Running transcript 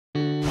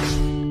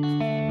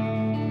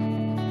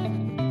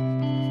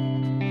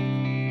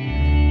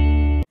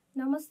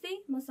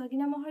नमस्ते, म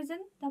सगिना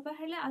महर्जन।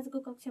 तपाईहरुलाई आजको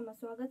कक्षामा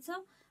स्वागत छ।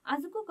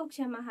 आजको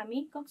कक्षामा हामी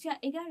कक्षा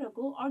 11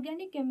 को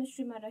अर्ग्यानिक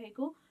केमिस्ट्रीमा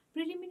रहेको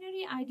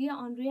preliminary idea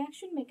on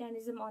reaction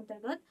mechanism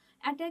अन्तर्गत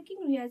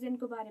अट्याकिङ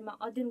रिएजेन्टको बारेमा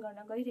अध्ययन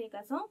गर्न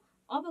गइरहेका छौं।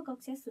 अब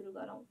कक्षा सुरु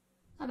गरौं।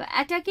 अब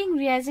अट्याकिङ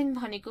रिएजेन्ट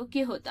भनेको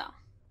के हो त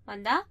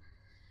भन्दा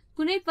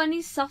कुनै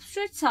पनि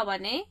सबस्ट्रेट छ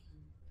भने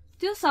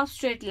त्यो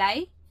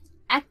सबस्ट्रेटलाई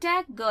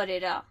अट्याक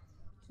गरेर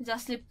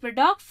जसले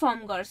प्रोडक्ट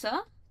फर्म गर्छ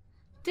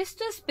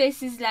त्यस्तो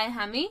स्पेसिसलाई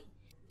हामी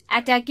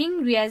attacking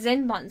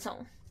reagent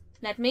भन्छौं.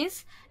 That means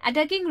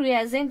attacking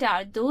reagent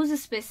are those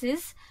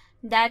species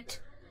that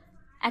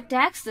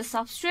attacks the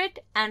substrate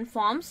and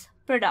forms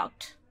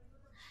product.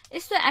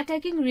 यस्तो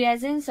attacking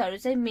reagents हरु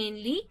चाहिँ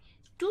mainly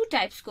two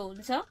types को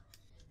हुन्छ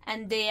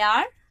and they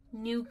are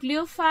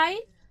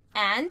nucleophile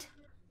and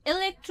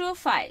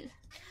electrophile.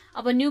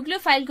 अब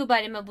nucleophile को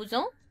बारेमा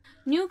बुझौं.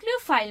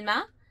 nucleophile मा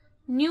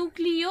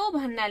nucleo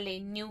भन्नाले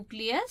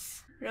nucleus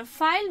र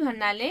phile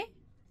भन्नाले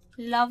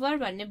lover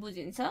भन्ने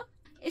बुझिन्छ.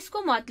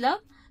 इसको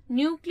मतलब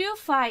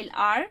nucleophile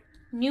are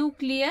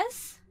nucleus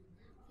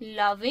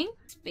loving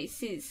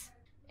species.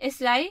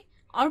 यसलाई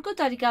अर्को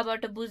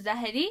तरिकाबाट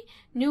बुझ्दाखेरि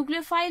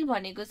nucleophile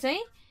भनेको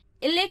चाहिँ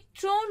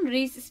इलेक्ट्रोन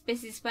रिच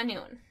स्पेसिस पनि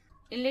हुन्.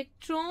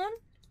 Electron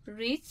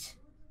rich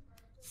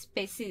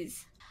spaces.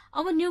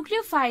 अब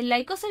nucleophile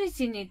लाई कसरी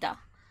चिन्ने त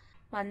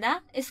भन्दा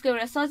यसको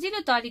एउटा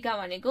सजिलो तरिका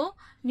भनेको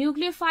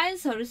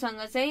nucleophiles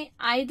हरुसँग चाहिँ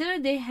either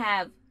they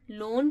have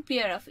lone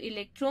pair of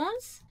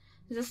electrons.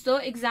 जस्तो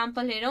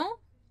एक्जाम्पल हेरौं.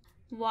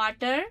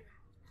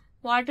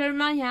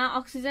 वाटरमा यहाँ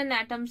अक्सिजन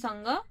एटम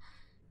सँग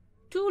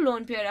 2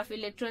 लोन पेयर अफ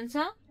इलेक्ट्रोन छ.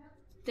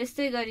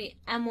 त्यस्तै गरी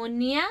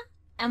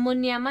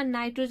एमोनियामा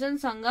नाइट्रोजन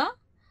सँग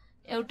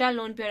एउटा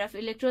लोन पेयर अफ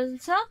इलेक्ट्रोन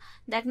छ.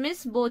 That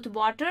means both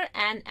water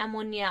and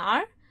ammonia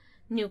are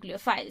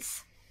nucleophiles.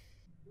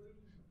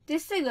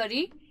 त्यस्तै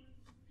गरी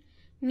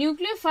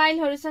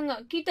न्यूक्लियोफाइलहरुसँग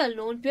कि त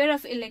लोन पेयर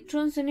अफ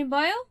इलेक्ट्रोन्स हुने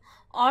भयो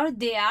or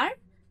they are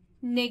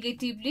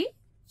negatively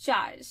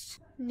charged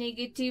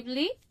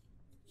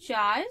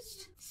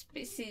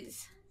species.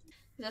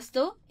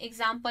 जस्तो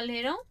एक्जाम्पल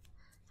हेरौं.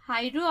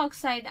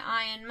 हाइड्रोक्साइड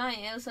आयनमा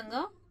यससँग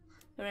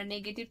एउटा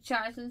नेगेटिभ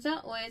चार्ज हुन्छ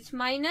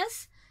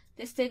OH-.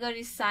 त्यस्तै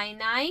गरी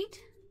साइनाइड,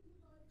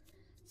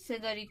 त्यसै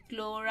गरी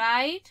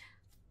क्लोराइड,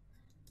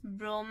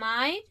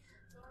 ब्रोमाइड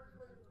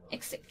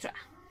एक्सेट्रा.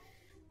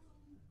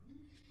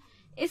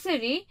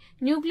 यसरी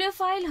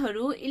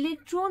न्यूक्लियोफाइलहरु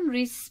इलेक्ट्रोन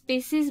रिच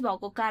स्पेसिस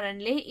भएको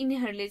कारणले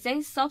यिनीहरुले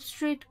चाहिँ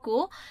सबस्ट्रेटको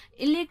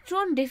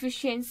इलेक्ट्रोन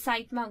डेफिसिएन्ट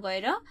साइटमा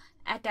गएर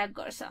अट्याक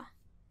गर्छ.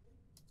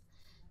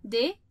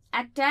 They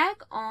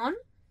attack on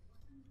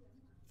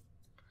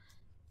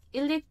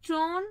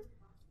electron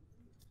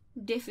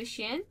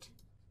deficient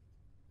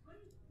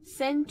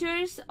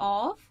centers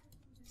of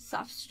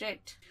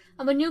substrate.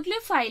 अब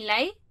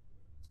न्यूक्लियोफाइललाई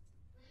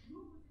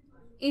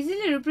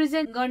इजिली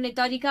रिप्रेजेन्ट गर्ने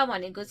तरिका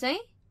भनेको चाहिँ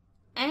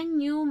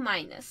Nu-.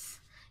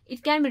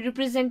 It can be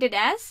represented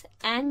as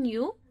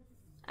Nu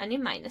अनि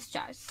माइनस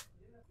चार्ज.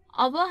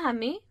 अब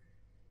हामी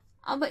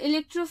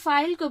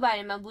इलेक्ट्रोफाइल को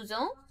बारेमा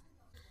बुझौं.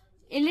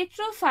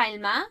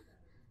 इलेक्ट्रोफाइलमा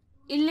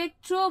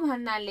इलेक्ट्रो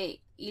भन्नाले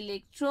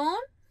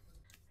इलेक्ट्रोन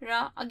र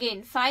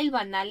अगेन फाइल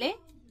भन्नाले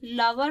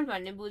लवर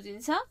भन्ने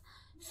बुझिन्छ.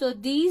 So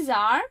these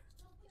are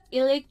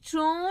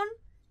electron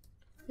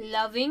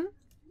loving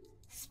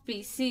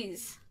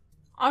species.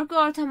 अर्को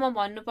अर्थमा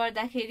भन्नु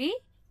पर्दाखेरि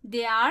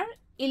they are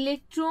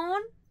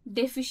इलेक्ट्रोन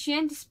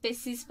डेफिसिएन्ट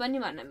स्पेसिस पनि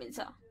भन्न मिल्छ.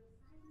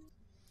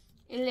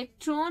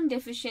 Electron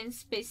डेफिसिएन्ट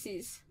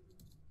spaces.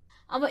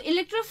 अब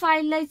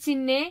इलेक्ट्रोफाइललाई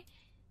चिन्ने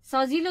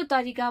सजिलो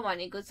तरिका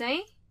भनेको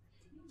चाहिँ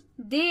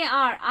दे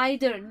आर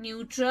आइदर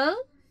न्यूट्रल.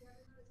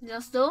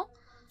 जस्तो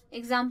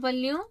एक्जाम्पल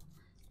लियौं.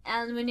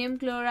 Aluminium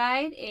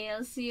chloride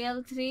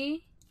AlCl3,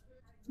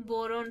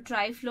 boron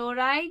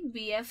trifluoride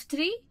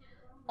BF3,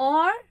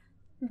 or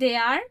they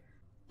are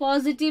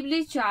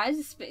positively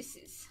charged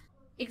species.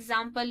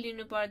 Example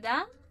लिनु पर्दा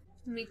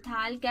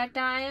methyl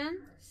cation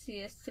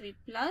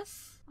CH3+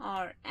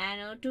 or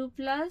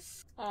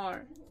NO2+ or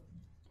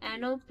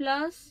NO+.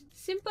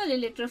 Simple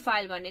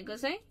electrophile भनेको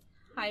चाहिँ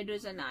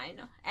हाइड्रोजन आयन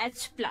हो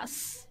H+.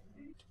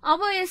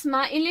 अब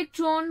यसमा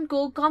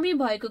इलेक्ट्रोनको कमी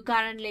भएको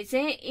कारणले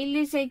चाहिँ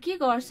यसले चाहिँ के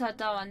गर्छ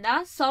त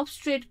भन्दा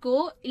सबस्ट्रेटको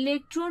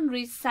इलेक्ट्रोन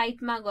रिच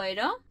साइटमा गएर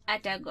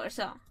अट्याक गर्छ.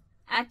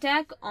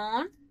 Attack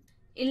on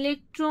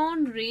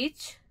electron rich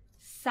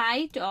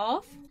site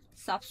of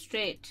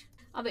substrate.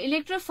 अब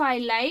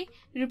इलेक्ट्रोफाइललाई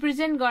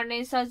रिप्रेजेन्ट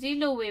गर्ने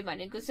सजिलो वे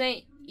भनेको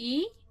चाहिँ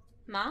E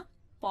मा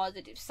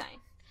पोजिटिभ साइन.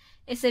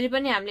 यसरी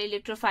पनि हामीले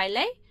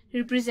इलेक्ट्रोफाइललाई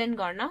रिप्रेजेन्ट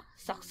गर्न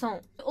सक्छौं.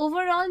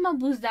 ओभरअल मा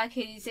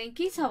बुझ्दाखेरि चाहिँ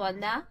के छ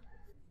भन्दा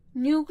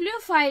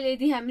न्यूक्लियोफाइल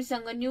यदि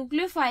हामीसँग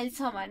न्यूक्लियोफाइल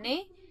छ भने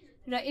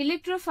र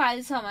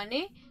इलेक्ट्रोफाइल छ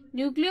भने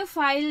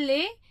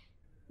न्यूक्लियोफाइलले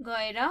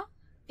गएर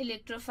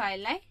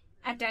इलेक्ट्रोफाइललाई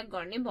अट्याक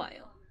गर्ने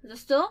भयो.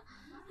 जस्तो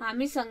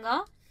हामीसँग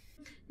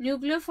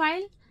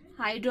न्यूक्लियोफाइल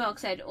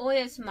हाइड्रोक्साइड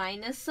OH-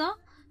 छ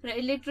र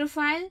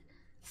इलेक्ट्रोफाइल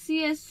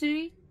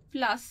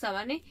CH3+ छ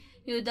भने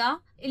यो द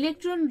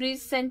इलेक्ट्रोन रिच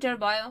सेन्टर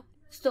भयो.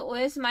 जस्तो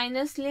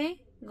OH- ले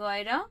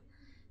गएर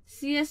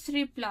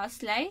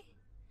CH3+ लाई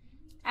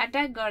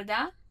एट्याक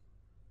गर्दा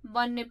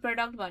बन्ने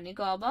प्रोडक्ट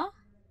भनेको अब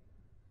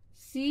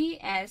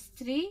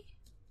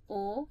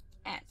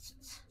CH3OH।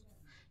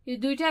 यो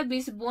दुईटा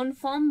बीच बोन्ड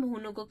फर्म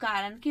हुनुको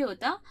कारण के हो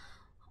त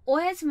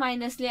OH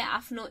माइनसले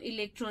आफ्नो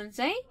इलेक्ट्रोन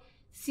चाहिँ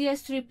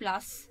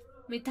CH3+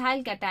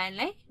 मिथाइल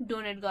क्याटायनलाई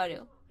डोनेट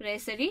गर्यो र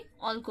यसरी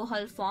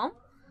अल्कोहल फर्म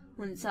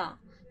हुन्छ।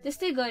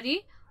 त्यस्तै गरी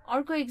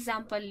अर्को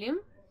एक्जाम्पल लियौं।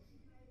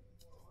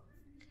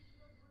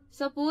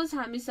 सपोज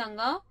हामीसँग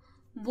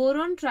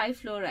बोरोन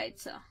ट्राइफ्लोराइड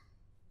छ।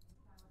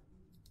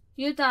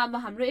 यो त अब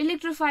हाम्रो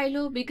इलेक्ट्रोफाइल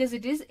हो बिकज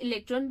इट इज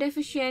इलेक्ट्रोन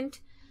डेफिसिएन्ट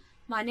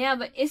भने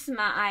अब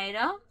यसमा आएर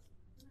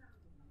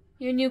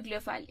यो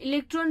न्यूक्लियोफाइल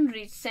इलेक्ट्रोन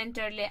रिच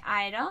सेन्टरले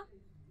आएर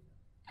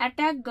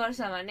एट्याक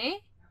गर्छ भने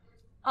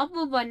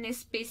अब बन्ने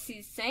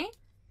स्पेसिस चाहिँ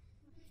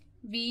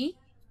B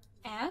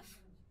F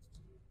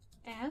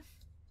F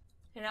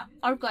र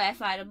अर्को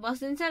F आएर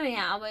बसिन्छ र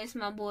यहाँ अब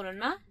यसमा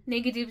बोरोनमा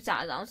नेगेटिभ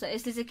चार्ज आउँछ।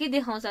 यसले चाहिँ के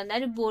देखाउँछ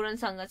भन्दाखेरि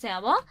बोरोनसँग चाहिँ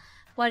अब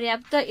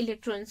पर्याप्त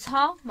इलेक्ट्रोन छ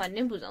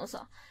भन्ने बुझाउँछ।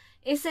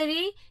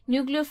 यसरी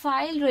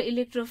न्यूक्लियोफाइल र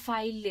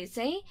इलेक्ट्रोफाइलले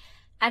चाहिँ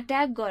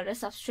एट्याक गरेर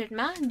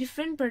सबस्ट्रेटमा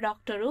डिफ्रेन्ट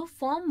प्रोडक्टहरु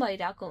फर्म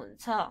भइरहेको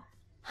हुन्छ।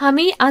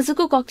 हामी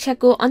आजको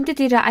कक्षाको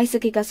अन्त्यतिर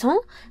आइसकेका छौं।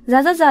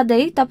 जाँदा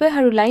जाँदै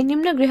तपाईहरुलाई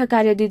निम्न गृह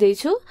कार्य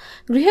दिदैछु।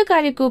 गृह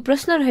कार्यको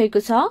प्रश्न रहेको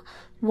छ,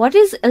 What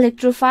is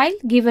electrophile?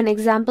 Give an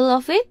example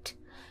of it.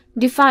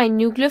 Define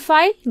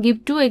nucleophile.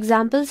 Give 2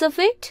 examples of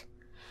it.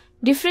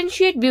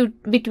 Differentiate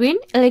between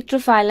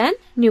electrophile and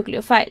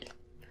nucleophile.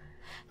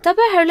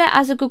 तपाईहरुलाई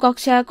आजको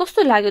कक्षा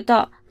कस्तो लाग्यो त?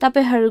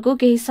 तपाईहरुको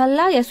केही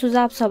सल्लाह या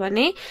सुझाव छ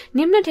भने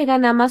निम्न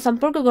ठेगानामा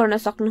सम्पर्क गर्न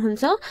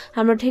सक्नुहुन्छ।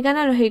 हाम्रो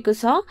ठेगाना रहेको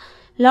छ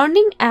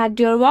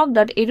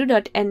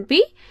learning@deerwalk.edu.np।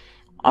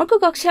 अर्को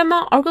कक्षामा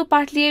अर्को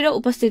पाठ लिएर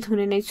उपस्थित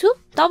हुने नै छु।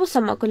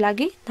 तबसम्मको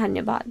लागि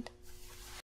धन्यवाद।